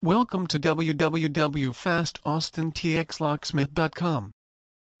Welcome to www.fastaustintxlocksmith.com.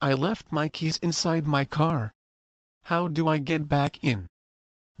 I left my keys inside my car. How do I get back in?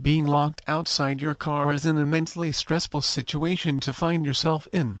 Being locked outside your car is an immensely stressful situation to find yourself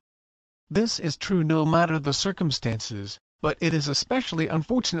in. This is true no matter the circumstances, but it is especially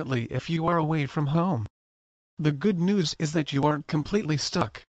unfortunately if you are away from home. The good news is that you aren't completely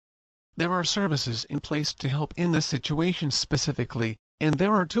stuck. There are services in place to help in this situation specifically, and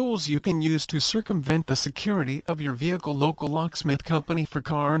there are tools you can use to circumvent the security of your vehicle. Local locksmith company for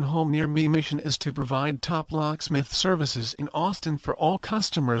car and home near me. Mission is to provide top locksmith services in Austin for all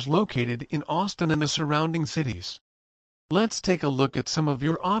customers located in Austin and the surrounding cities. Let's take a look at some of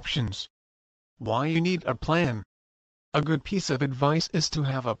your options. Why you need a plan. A good piece of advice is to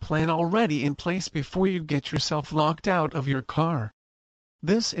have a plan already in place before you get yourself locked out of your car.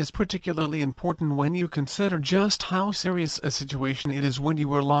 This is particularly important when you consider just how serious a situation it is when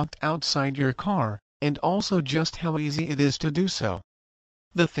you are locked outside your car, and also just how easy it is to do so.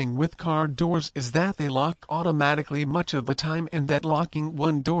 The thing with car doors is that they lock automatically much of the time, and that locking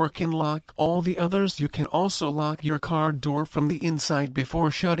one door can lock all the others. You can also lock your car door from the inside before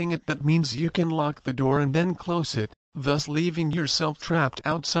shutting it. That means you can lock the door and then close it, thus leaving yourself trapped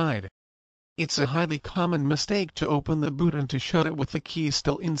outside. It's a highly common mistake to open the boot and to shut it with the key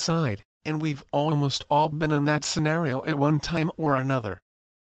still inside, and we've almost all been in that scenario at one time or another.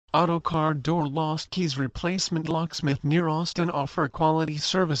 Auto car door lost keys replacement. Locksmith near Austin offer quality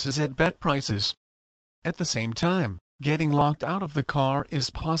services at better prices. At the same time, getting locked out of the car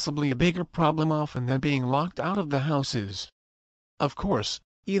is possibly a bigger problem often than being locked out of the house is. Of course,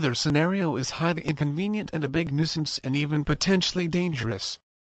 either scenario is highly inconvenient and a big nuisance and even potentially dangerous.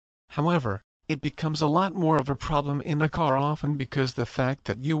 However, it becomes a lot more of a problem in a car often because the fact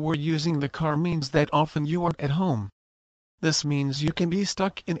that you were using the car means that often you are at home. This means you can be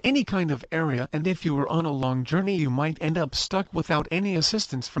stuck in any kind of area, and if you are on a long journey you might end up stuck without any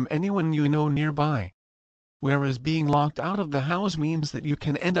assistance from anyone you know nearby. Whereas being locked out of the house means that you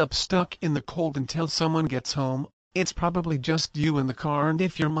can end up stuck in the cold until someone gets home. It's probably just you in the car, and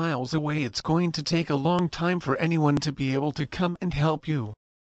if you're miles away it's going to take a long time for anyone to be able to come and help you.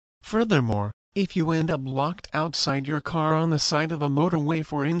 Furthermore, if you end up locked outside your car on the side of a motorway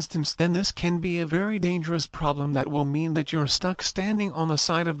for instance, then this can be a very dangerous problem that will mean that you're stuck standing on the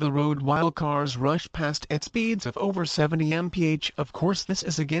side of the road while cars rush past at speeds of over 70 mph. Of course, this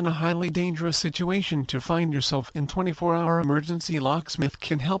is again a highly dangerous situation to find yourself in. 24-hour emergency. Locksmith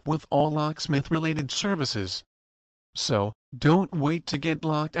can help with all locksmith related services. So, don't wait to get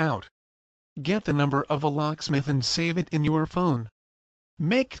locked out. Get the number of a locksmith and save it in your phone.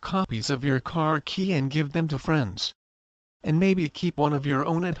 Make copies of your car key and give them to friends. And maybe keep one of your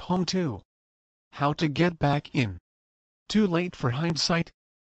own at home too. How to get back in. Too late for hindsight?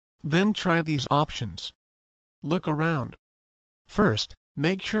 Then try these options. Look around. First,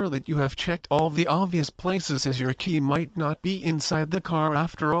 make sure that you have checked all the obvious places, as your key might not be inside the car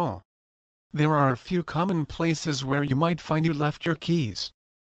after all. There are a few common places where you might find you left your keys.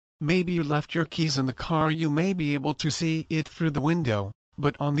 Maybe you left your keys in the car. You may be able to see it through the window.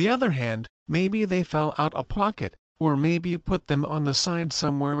 But on the other hand, maybe they fell out a pocket, or maybe you put them on the side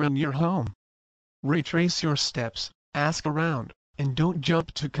somewhere in your home. Retrace your steps, ask around, and don't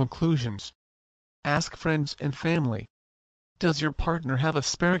jump to conclusions. Ask friends and family. Does your partner have a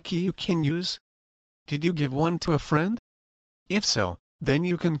spare key you can use? Did you give one to a friend? If so, then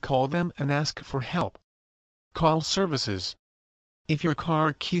you can call them and ask for help. Call services. If your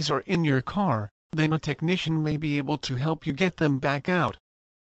car keys are in your car, then a technician may be able to help you get them back out.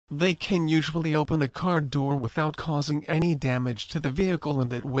 They can usually open a car door without causing any damage to the vehicle, and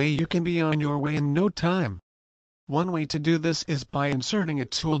that way you can be on your way in no time. One way to do this is by inserting a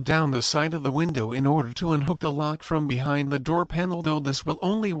tool down the side of the window in order to unhook the lock from behind the door panel, though this will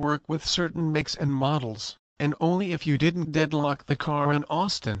only work with certain makes and models, and only if you didn't deadlock the car in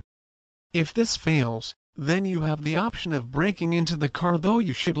Austin. If this fails, then you have the option of breaking into the car, though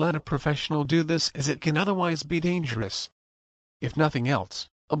you should let a professional do this as it can otherwise be dangerous. If nothing else,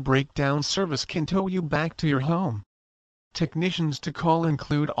 a breakdown service can tow you back to your home. Technicians to call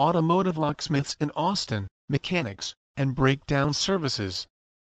include automotive locksmiths in Austin, mechanics, and breakdown services.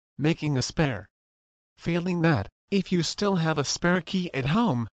 Making a spare. Failing that, if you still have a spare key at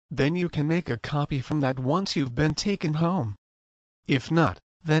home, then you can make a copy from that once you've been taken home. If not,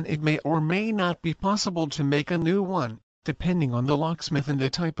 then it may or may not be possible to make a new one, depending on the locksmith and the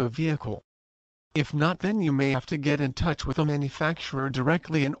type of vehicle. If not, then you may have to get in touch with the manufacturer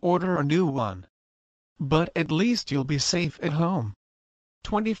directly and order a new one. But at least you'll be safe at home.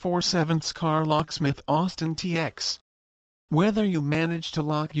 24/7 Car Locksmith Austin TX Whether you manage to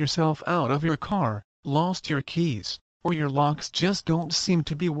lock yourself out of your car, lost your keys, or your locks just don't seem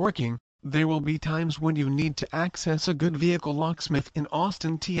to be working, there will be times when you need to access a good vehicle locksmith in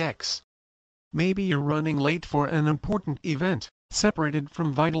Austin, TX. Maybe you're running late for an important event, separated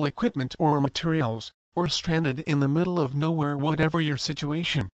from vital equipment or materials, or stranded in the middle of nowhere. Whatever your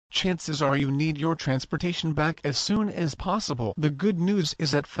situation, chances are you need your transportation back as soon as possible. The good news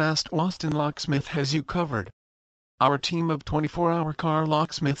is that Fast Austin Locksmith has you covered. Our team of 24-hour car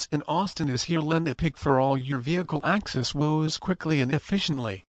locksmiths in Austin is here lend a pick for all your vehicle access woes quickly and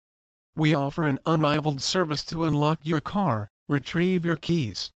efficiently. We offer an unrivaled service to unlock your car, retrieve your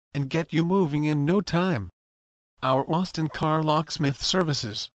keys, and get you moving in no time. Our Austin Car Locksmith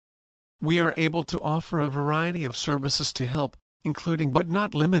Services. We are able to offer a variety of services to help, including but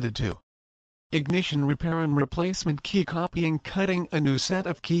not limited to ignition repair and replacement, key copying, cutting a new set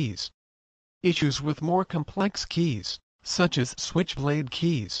of keys. Issues with more complex keys, such as switchblade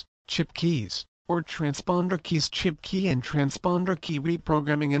keys, chip keys, or transponder keys. Chip key and transponder key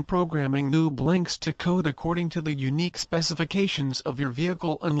reprogramming and programming new blanks to code according to the unique specifications of your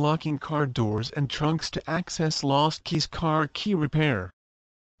vehicle. Unlocking car doors and trunks to access lost keys. Car key repair.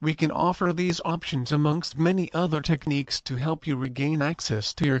 We can offer these options amongst many other techniques to help you regain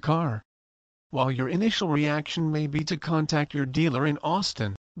access to your car. While your initial reaction may be to contact your dealer in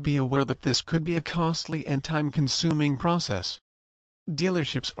Austin, be aware that this could be a costly and time-consuming process.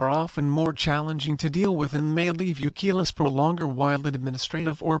 Dealerships are often more challenging to deal with and may leave you keyless for longer while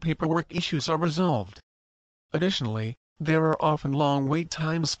administrative or paperwork issues are resolved. Additionally, there are often long wait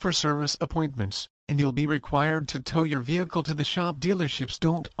times for service appointments, and you'll be required to tow your vehicle to the shop. Dealerships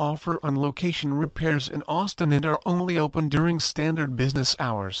don't offer on-location repairs in Austin and are only open during standard business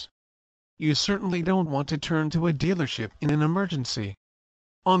hours. You certainly don't want to turn to a dealership in an emergency.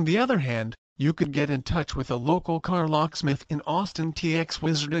 On the other hand, you could get in touch with a local car locksmith in Austin, TX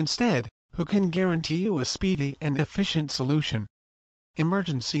Wizard instead, who can guarantee you a speedy and efficient solution.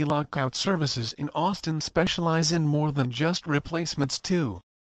 Emergency lockout services in Austin specialize in more than just replacements too.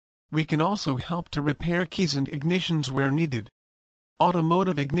 We can also help to repair keys and ignitions where needed.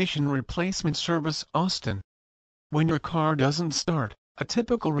 Automotive ignition replacement service, Austin. When your car doesn't start, a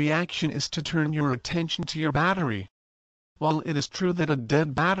typical reaction is to turn your attention to your battery. While it is true that a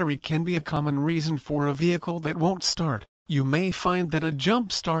dead battery can be a common reason for a vehicle that won't start, you may find that a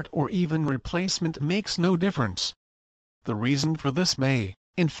jump start or even replacement makes no difference. The reason for this may,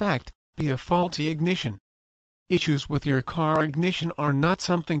 in fact, be a faulty ignition. Issues with your car ignition are not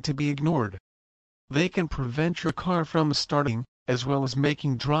something to be ignored. They can prevent your car from starting, as well as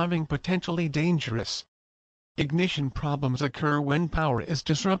making driving potentially dangerous. Ignition problems occur when power is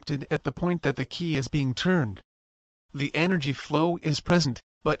disrupted at the point that the key is being turned. The energy flow is present,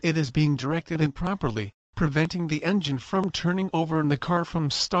 but it is being directed improperly, preventing the engine from turning over and the car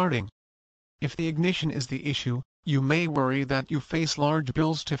from starting. If the ignition is the issue, you may worry that you face large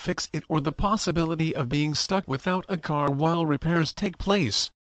bills to fix it or the possibility of being stuck without a car while repairs take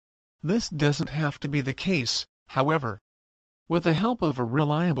place. This doesn't have to be the case, however. With the help of a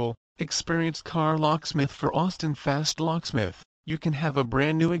reliable, experienced car locksmith for Austin Fast Locksmith, you can have a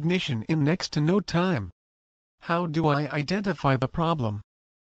brand new ignition in next to no time. How do I identify the problem?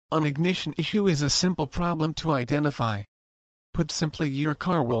 An ignition issue is a simple problem to identify. Put simply, your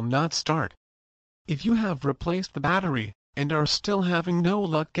car will not start. If you have replaced the battery, and are still having no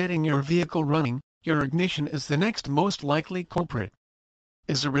luck getting your vehicle running, your ignition is the next most likely culprit.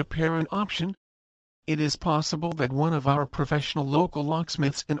 Is a repair an option? It is possible that one of our professional local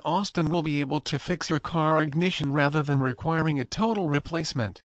locksmiths in Austin will be able to fix your car ignition rather than requiring a total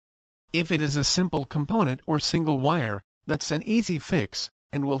replacement. If it is a simple component or single wire, that's an easy fix,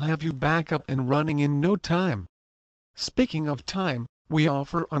 and will have you back up and running in no time. Speaking of time, we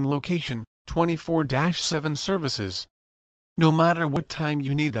offer on-location, 24/7 services. No matter what time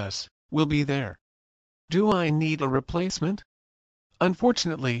you need us, we'll be there. Do I need a replacement?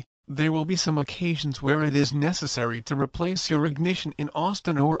 Unfortunately, there will be some occasions where it is necessary to replace your ignition in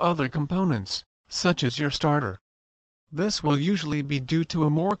Austin or other components, such as your starter. This will usually be due to a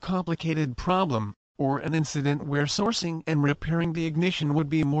more complicated problem, or an incident where sourcing and repairing the ignition would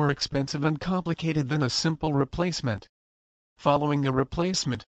be more expensive and complicated than a simple replacement. Following a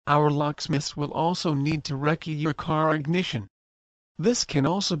replacement, our locksmiths will also need to recce your car ignition. This can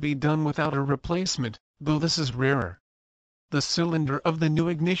also be done without a replacement, though this is rarer. The cylinder of the new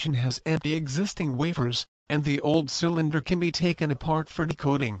ignition has empty existing wafers, and the old cylinder can be taken apart for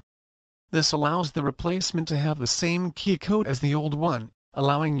decoding. This allows the replacement to have the same key code as the old one,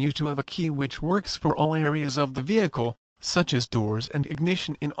 allowing you to have a key which works for all areas of the vehicle, such as doors and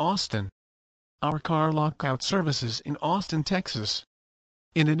ignition in Austin. our car lockout services in Austin, Texas.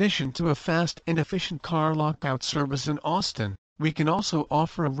 In addition to a fast and efficient car lockout service in Austin, we can also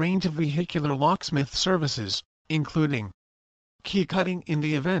offer a range of vehicular locksmith services, including key cutting. In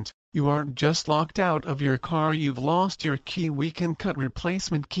the event you aren't just locked out of your car, you've lost your key, we can cut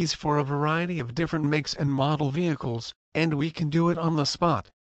replacement keys for a variety of different makes and model vehicles, and we can do it on the spot.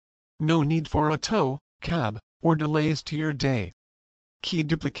 No need for a tow, cab, or delays to your day. Key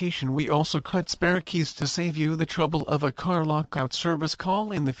duplication. We also cut spare keys to save you the trouble of a car lockout service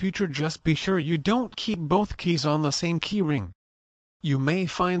call in the future. Just be sure you don't keep both keys on the same key ring. You may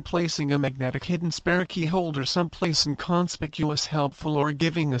find placing a magnetic hidden spare key holder someplace inconspicuous helpful, or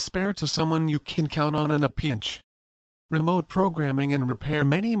giving a spare to someone you can count on in a pinch. Remote programming and repair.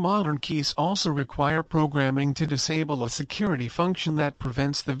 Many modern keys also require programming to disable a security function that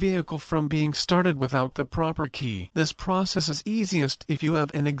prevents the vehicle from being started without the proper key. This process is easiest if you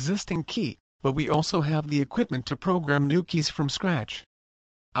have an existing key, but we also have the equipment to program new keys from scratch.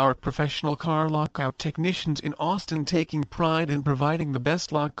 Our professional car lockout technicians in Austin, taking pride in providing the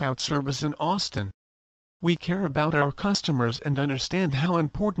best lockout service in Austin. We care about our customers and understand how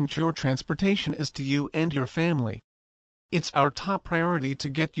important your transportation is to you and your family. It's our top priority to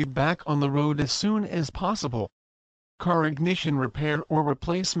get you back on the road as soon as possible. Car ignition repair or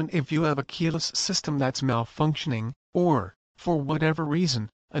replacement. If you have a keyless system that's malfunctioning, or, for whatever reason,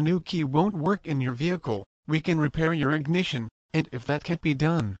 a new key won't work in your vehicle, we can repair your ignition, and if that can't be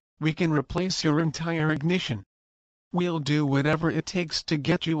done, we can replace your entire ignition. We'll do whatever it takes to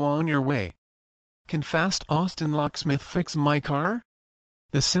get you on your way. Can Fast Austin Locksmith fix my car?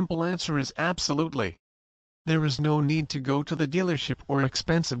 The simple answer is absolutely. There is no need to go to the dealership or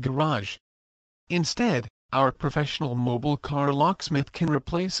expensive garage. Instead, our professional mobile car locksmith can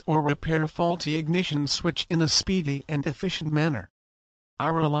replace or repair faulty ignition switch in a speedy and efficient manner.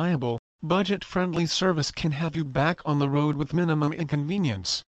 Our reliable, budget-friendly service can have you back on the road with minimum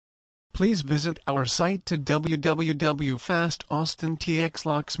inconvenience. Please visit our site to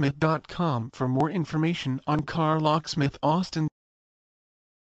www.fastaustintxlocksmith.com for more information on Car Locksmith Austin.